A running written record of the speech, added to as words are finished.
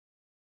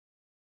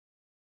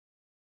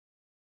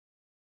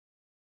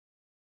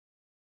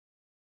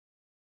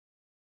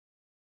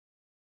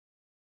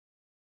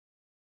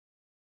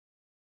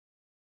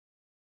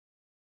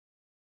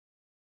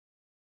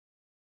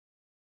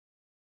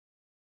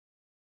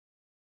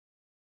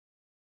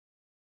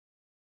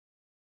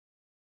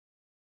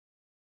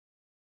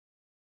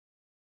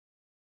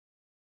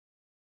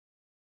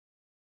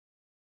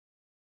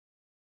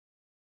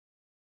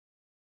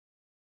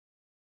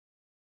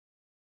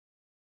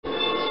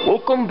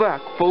Welcome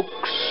back,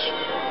 folks.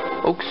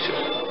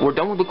 We're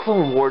done with the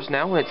Clone Wars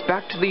now, and it's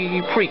back to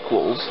the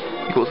prequels.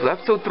 It goes to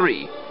episode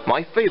 3,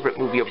 my favorite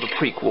movie of the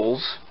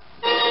prequels.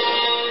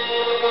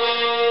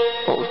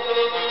 Well,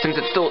 since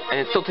it still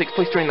takes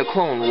place during the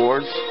Clone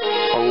Wars,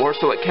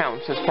 so it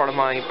counts as part of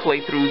my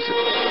playthroughs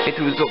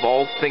of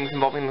all things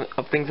involving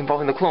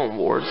the Clone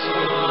Wars.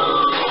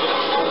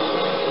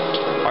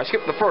 I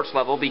skipped the first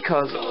level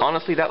because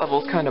honestly that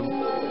level is kind of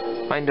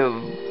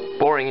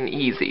boring and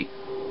easy.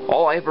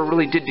 All I ever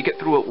really did to get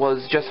through it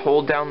was just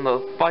hold down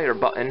the fire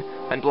button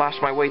and blast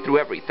my way through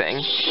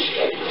everything.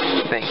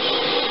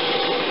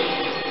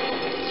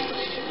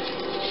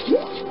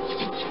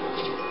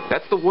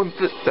 That's one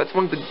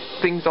of the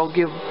things I'll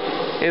give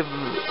if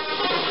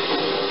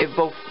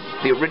both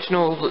the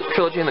original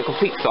trilogy and the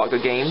complete Saga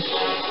games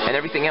and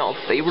everything else,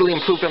 they really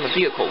improved on the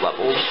vehicle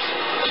levels.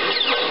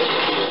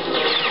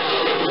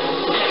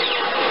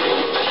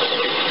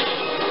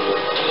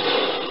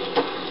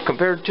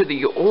 Compared to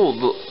the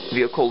old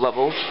vehicle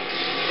levels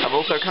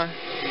are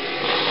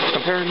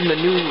comparing the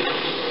new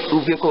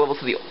vehicle levels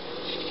to the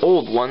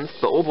old ones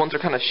are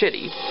kind of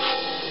shitty.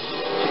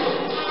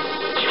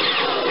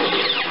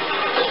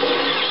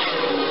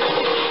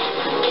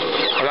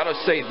 I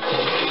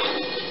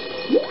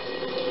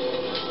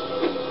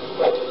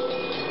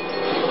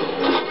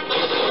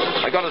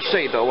gotta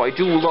say though, I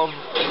do love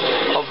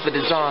the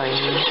design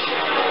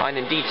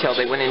and detail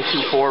they went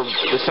into for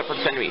the separate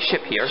enemy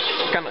ship here.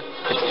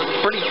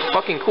 It's pretty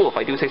fucking cool if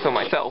I do say so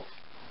myself.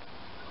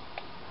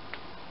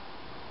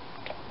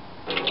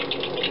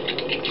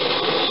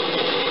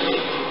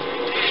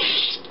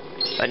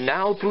 And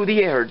now through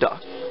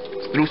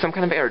some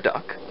kind of air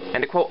duct.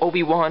 And to quote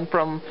Obi-Wan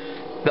from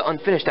the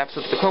unfinished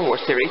episodes of the Clone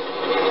Wars series,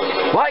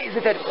 why is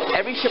it that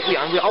every ship we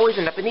always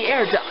end up in the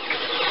air duct?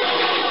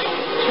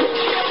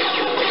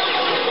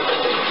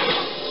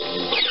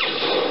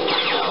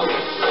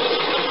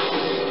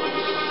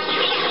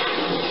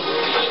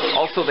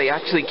 Also, they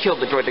actually killed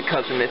the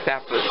droidekas in this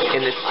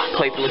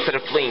playthrough instead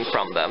of fleeing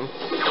from them.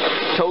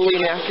 Totally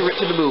inaccurate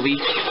to the movie.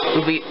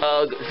 Movie,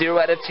 0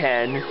 out of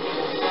 10.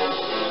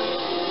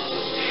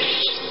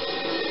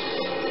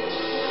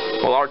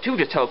 Well, R2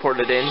 just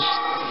teleported in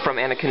from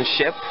Anakin's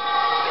ship.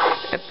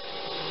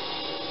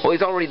 Well,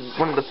 he's already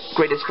one of the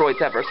greatest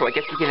droids ever, so I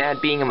guess we can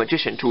add being a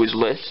magician to his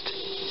list.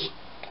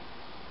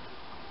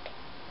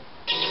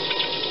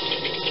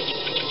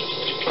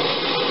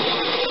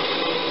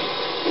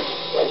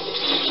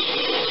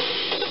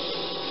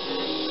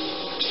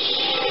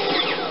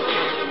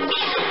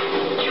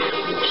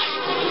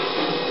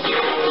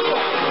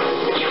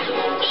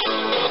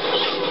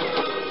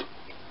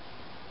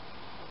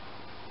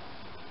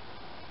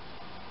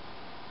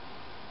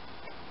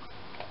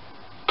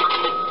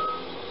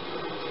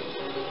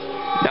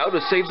 Now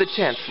to save the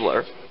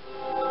Chancellor.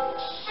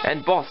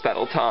 And boss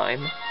battle time.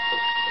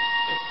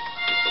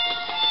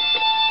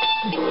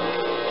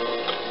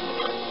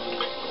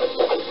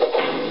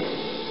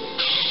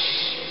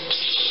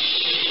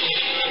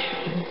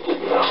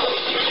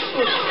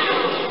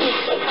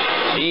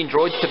 Need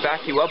droids to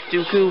back you up,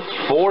 Dooku?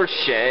 For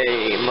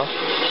shame.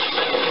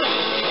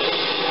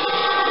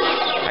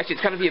 Actually,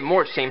 it's kind of even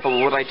more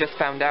shameful what I just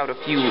found out a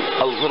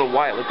little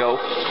while ago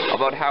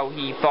about how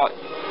he thought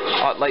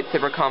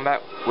lightsaber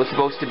combat was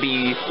supposed to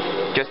be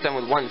just done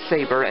with one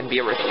saber and be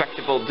a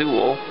respectable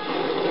duel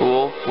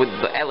with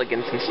the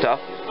elegance and stuff,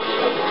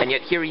 and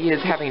yet here he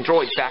is having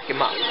droids back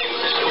him up,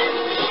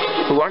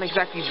 who aren't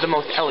exactly the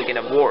most elegant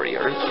of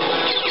warriors.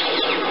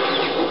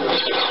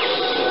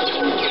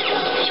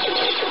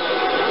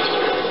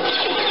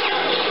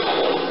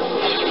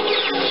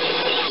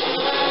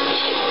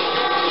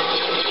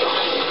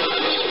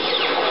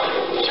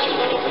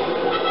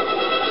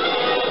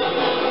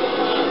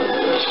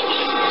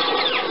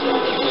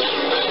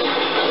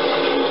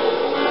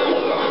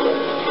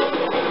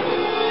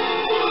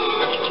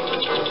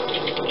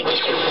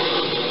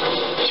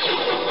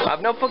 I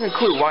have no fucking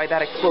clue why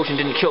that explosion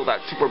didn't kill that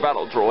super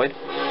battle droid,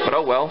 but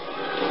oh well,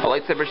 a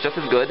lightsaber's just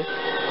as good.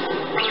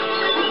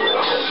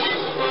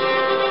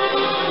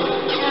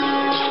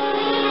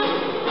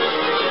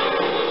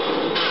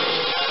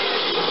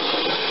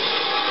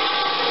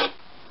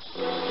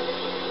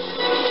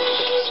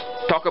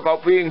 Talk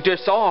about being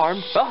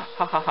disarmed! Ah,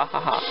 ha ha ha ha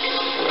ha.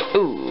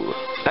 Ooh,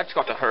 that's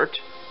got to hurt.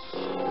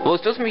 Well,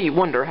 it does make me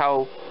wonder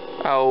how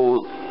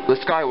the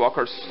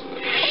Skywalker's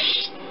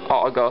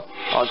Saga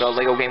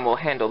Lego game will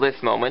handle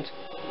this moment.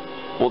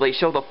 Will they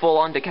show the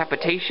full-on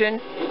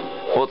decapitation?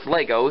 Well, it's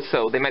Lego,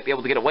 so they might be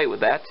able to get away with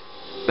that.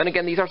 Then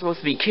again, these are supposed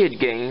to be kid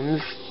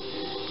games.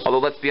 Although,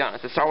 let's be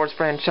honest, the Star Wars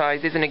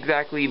franchise isn't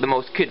exactly the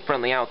most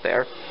kid-friendly out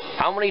there.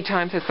 How many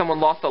times has someone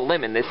lost a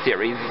limb in this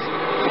series?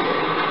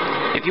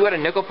 If you had a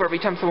nickel for every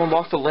time someone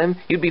lost a limb,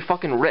 you'd be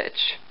fucking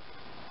rich.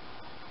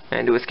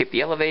 And to escape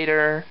the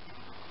elevator...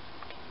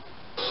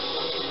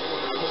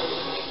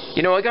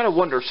 You know, I gotta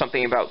wonder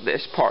something about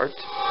this part.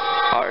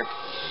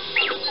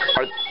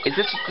 Is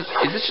this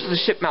just the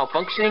ship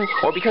malfunctioning,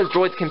 or because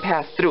droids can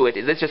pass through it,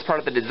 is this just part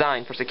of the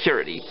design for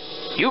security?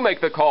 You make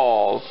the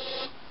call!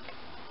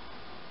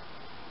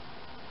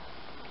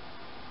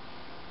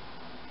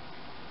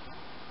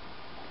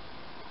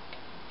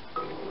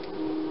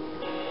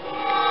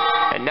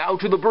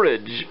 to the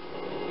bridge.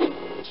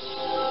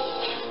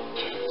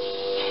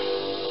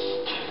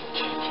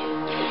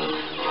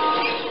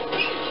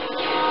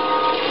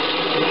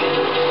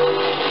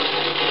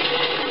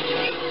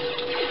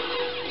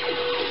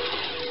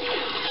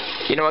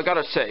 You know, I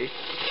gotta say,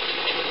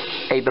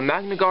 hey, the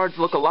Magna Guards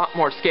look a lot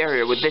more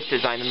scarier with this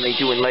design than they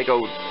do in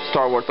LEGO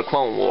Star Wars The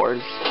Clone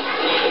Wars.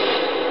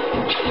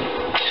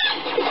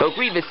 Though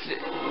Grievous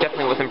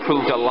definitely was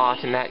improved a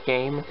lot in that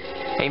game,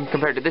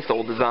 compared to this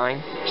old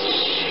design.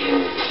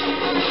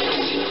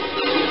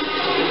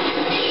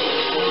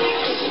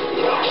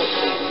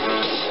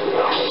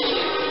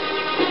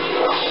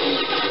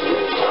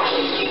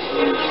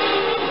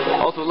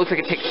 Also, it looks like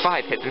it takes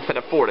 5 hits instead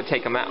of 4 to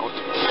take him out.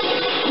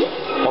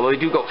 Although they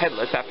do go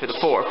headless after the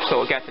 4th,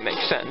 so I guess it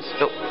makes sense.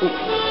 Oh,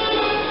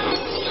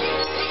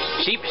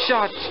 cheap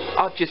shot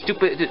off you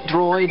stupid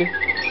droid.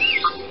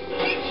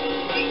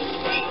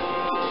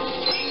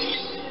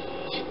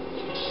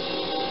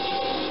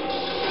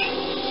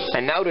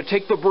 And now to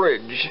take the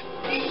bridge.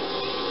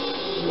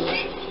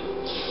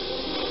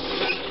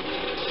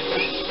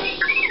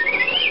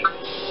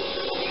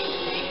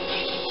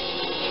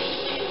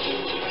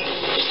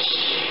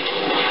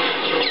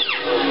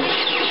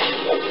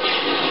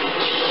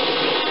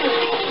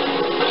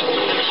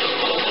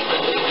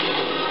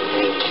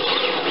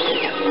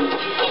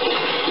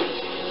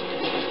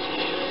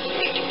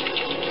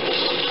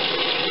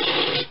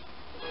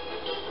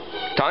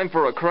 Time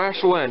for a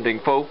crash landing,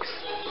 folks.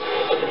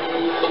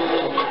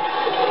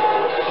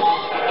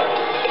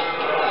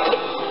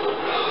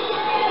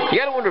 You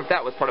gotta wonder if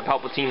that was part of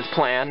Palpatine's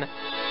plan.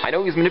 I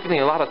know he's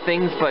manipulating a lot of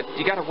things, but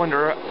you gotta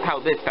wonder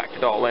how this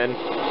factored all in,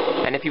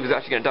 and if he was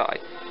actually gonna die.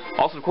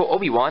 Also, to quote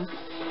Obi-Wan,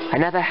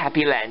 another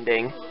happy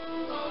landing.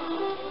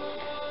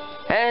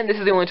 And this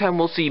is the only time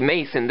we'll see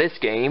Mace in this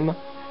game.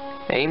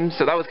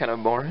 So that was kind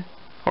of boring.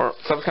 Or,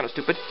 so that was kind of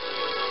stupid.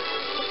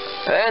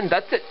 And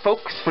that's it,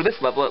 folks, for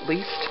this level at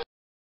least.